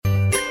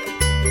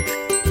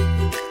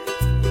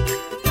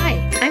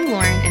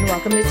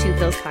welcome to Two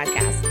Pills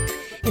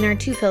Podcast. In our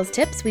Two Pills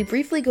tips, we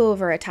briefly go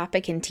over a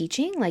topic in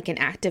teaching, like an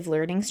active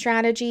learning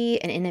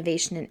strategy, an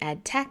innovation in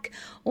ed tech,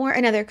 or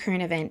another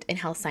current event in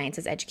health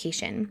sciences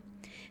education.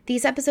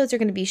 These episodes are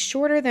going to be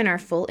shorter than our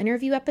full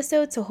interview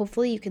episodes, so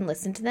hopefully you can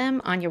listen to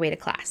them on your way to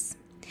class.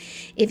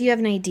 If you have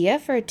an idea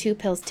for a Two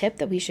Pills tip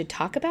that we should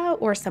talk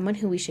about or someone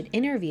who we should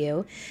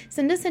interview,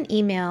 send us an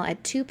email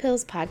at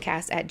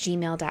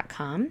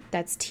twopillspodcast@gmail.com.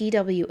 That's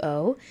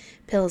TWO,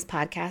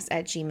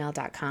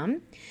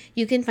 pillspodcast@gmail.com.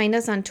 You can find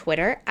us on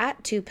Twitter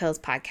at Two Pills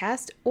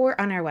Podcast or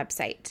on our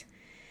website.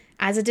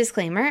 As a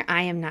disclaimer,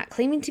 I am not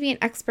claiming to be an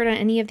expert on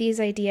any of these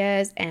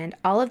ideas, and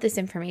all of this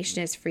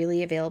information is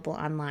freely available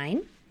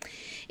online.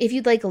 If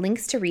you'd like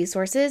links to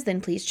resources,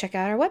 then please check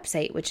out our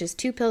website, which is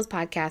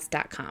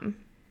twopillspodcast.com.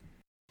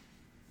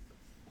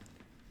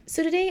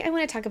 So today I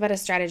want to talk about a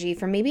strategy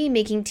for maybe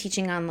making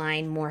teaching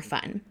online more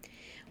fun.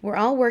 We're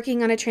all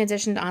working on a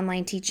transition to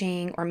online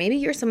teaching, or maybe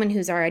you're someone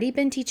who's already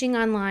been teaching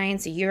online,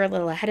 so you're a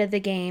little ahead of the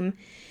game.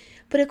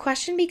 But a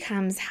question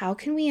becomes, how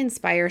can we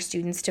inspire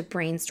students to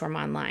brainstorm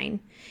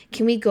online?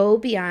 Can we go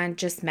beyond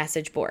just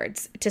message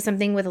boards to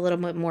something with a little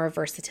bit more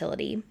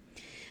versatility?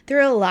 There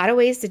are a lot of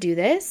ways to do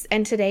this,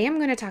 and today I'm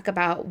going to talk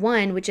about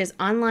one, which is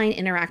online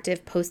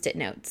interactive Post-it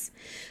notes.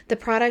 The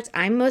product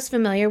I'm most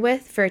familiar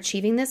with for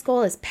achieving this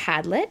goal is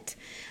Padlet.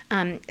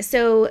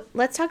 So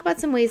let's talk about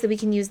some ways that we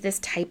can use this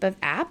type of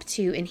app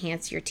to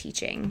enhance your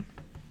teaching.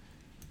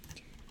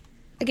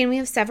 Again, we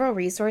have several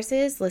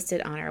resources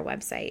listed on our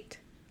website.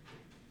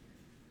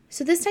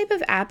 So this type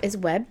of app is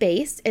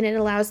web-based, and it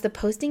allows the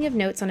posting of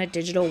notes on a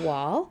digital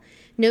wall.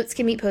 Notes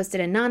can be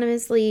posted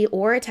anonymously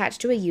or attached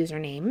to a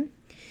username.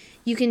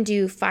 You can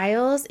do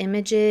files,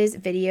 images,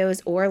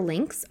 videos, or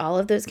links. All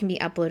of those can be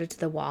uploaded to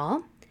the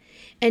wall.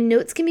 And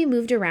notes can be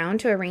moved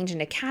around to arrange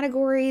into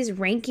categories,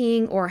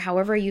 ranking, or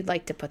however you'd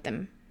like to put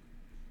them.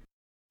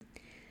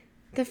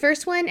 The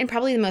first one, and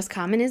probably the most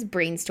common, is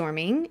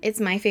brainstorming.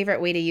 It's my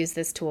favorite way to use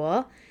this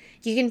tool.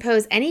 You can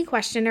pose any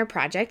question or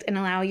project and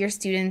allow your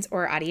students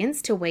or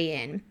audience to weigh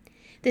in.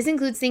 This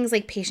includes things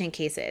like patient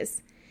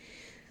cases.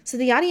 So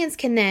the audience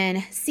can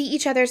then see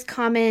each other's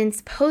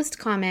comments, post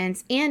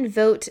comments, and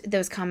vote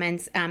those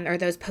comments or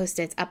those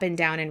post-its up and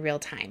down in real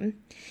time.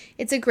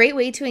 It's a great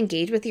way to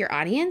engage with your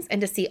audience and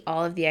to see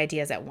all of the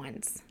ideas at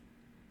once.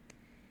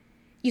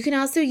 You can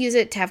also use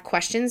it to have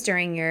questions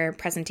during your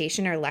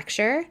presentation or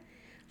lecture.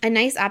 A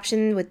nice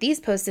option with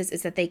these post-its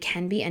is that they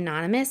can be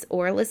anonymous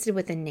or listed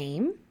with a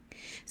name.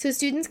 So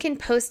students can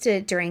post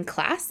it during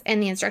class,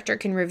 and the instructor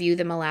can review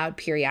them aloud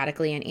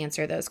periodically and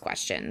answer those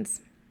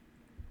questions.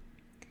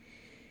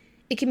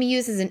 It can be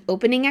used as an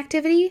opening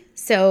activity,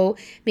 so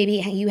maybe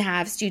you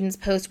have students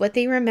post what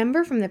they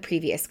remember from the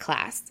previous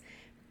class.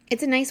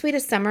 It's a nice way to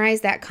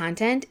summarize that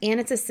content, and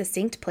it's a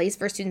succinct place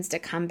for students to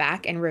come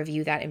back and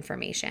review that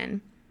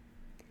information.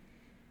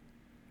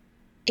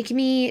 It can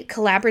be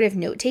collaborative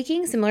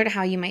note-taking, similar to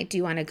how you might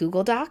do on a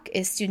Google Doc,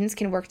 as students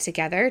can work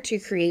together to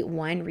create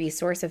one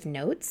resource of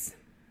notes.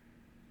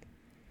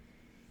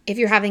 If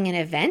you're having an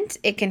event,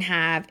 it can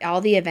have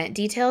all the event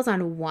details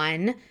on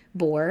one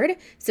board.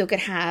 So it could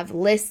have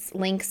lists,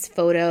 links,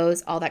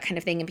 photos, all that kind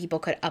of thing, and people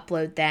could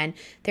upload then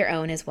their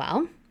own as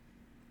well.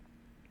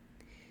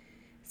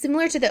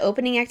 Similar to the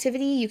opening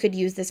activity, you could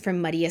use this for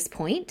muddiest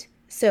point.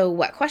 So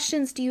what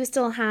questions do you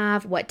still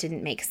have? What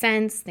didn't make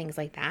sense? Things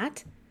like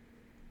that.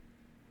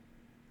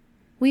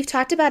 We've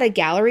talked about a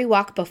gallery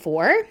walk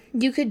before.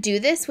 You could do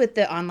this with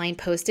the online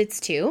Post-its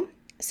too.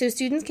 So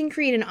students can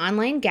create an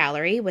online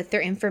gallery with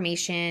their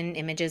information,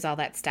 images, all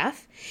that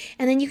stuff.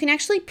 And then you can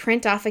actually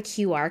print off a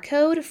QR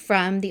code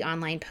from the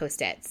online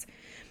Post-its.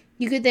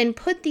 You could then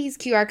put these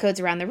QR codes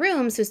around the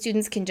room so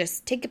students can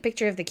just take a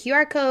picture of the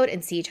QR code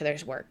and see each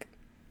other's work.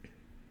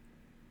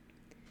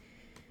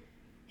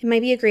 It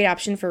might be a great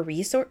option for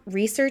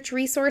research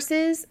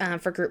resources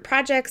for group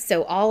projects.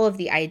 So all of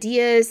the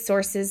ideas,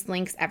 sources,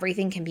 links,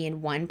 everything can be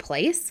in one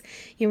place.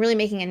 You're really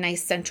making a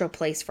nice central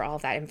place for all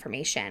of that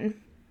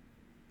information.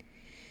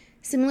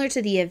 Similar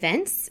to the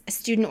events,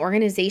 student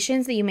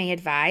organizations that you may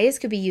advise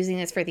could be using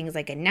this for things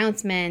like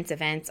announcements,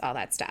 events, all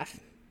that stuff.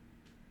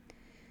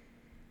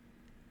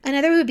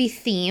 Another would be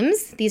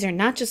themes. These are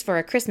not just for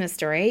A Christmas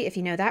Story, if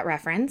you know that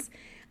reference.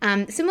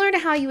 Similar to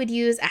how you would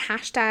use a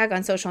hashtag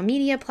on social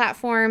media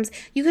platforms,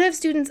 you could have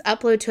students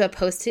upload to a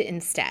Post-it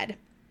instead.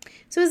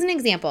 So as an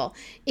example,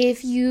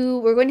 if you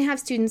were going to have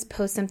students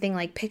post something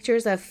like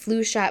pictures of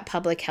flu shot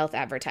public health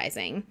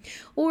advertising,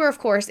 or of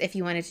course, if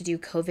you wanted to do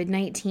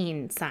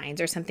COVID-19 signs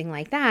or something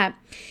like that,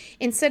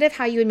 instead of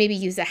how you would maybe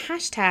use a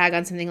hashtag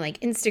on something like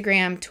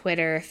Instagram,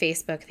 Twitter,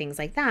 Facebook, things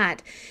like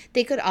that,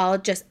 they could all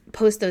just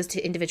post those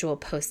to individual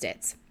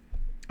Post-its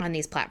on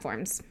these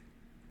platforms.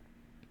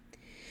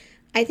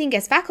 I think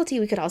as faculty,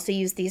 we could also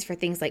use these for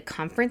things like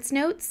conference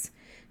notes.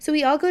 So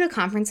we all go to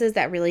conferences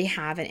that really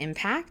have an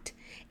impact,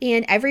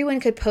 and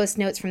everyone could post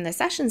notes from the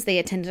sessions they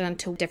attended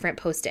onto different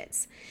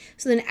Post-its.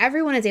 So then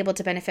everyone is able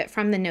to benefit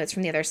from the notes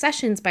from the other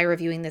sessions by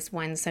reviewing this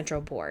one central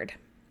board.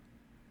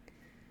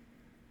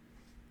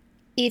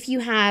 If you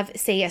have,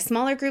 say, a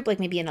smaller group, like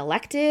maybe an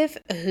elective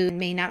who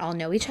may not all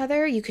know each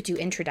other, you could do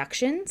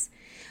introductions.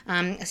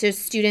 So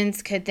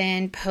students could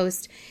then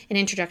post an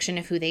introduction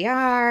of who they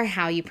are,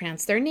 how you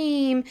pronounce their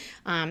name,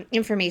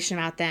 information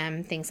about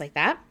them, things like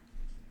that.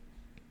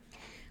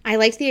 I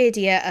liked the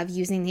idea of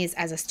using these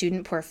as a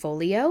student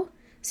portfolio.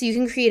 So you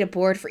can create a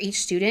board for each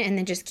student and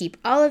then just keep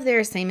all of their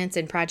assignments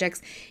and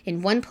projects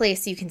in one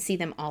place so you can see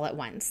them all at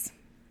once.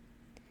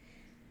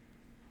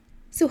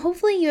 So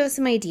hopefully you have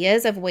some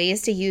ideas of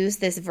ways to use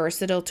this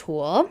versatile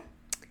tool.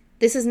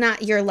 This is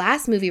not your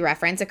last movie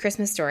reference, A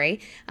Christmas Story,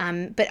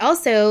 but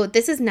also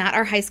this is not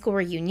our high school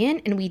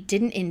reunion, and we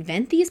didn't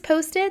invent these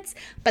Post-its,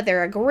 but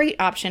they're a great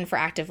option for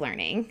active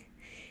learning.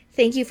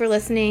 Thank you for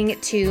listening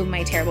to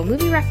my terrible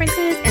movie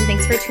references, and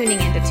thanks for tuning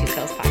into Two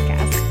Pills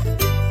Podcast.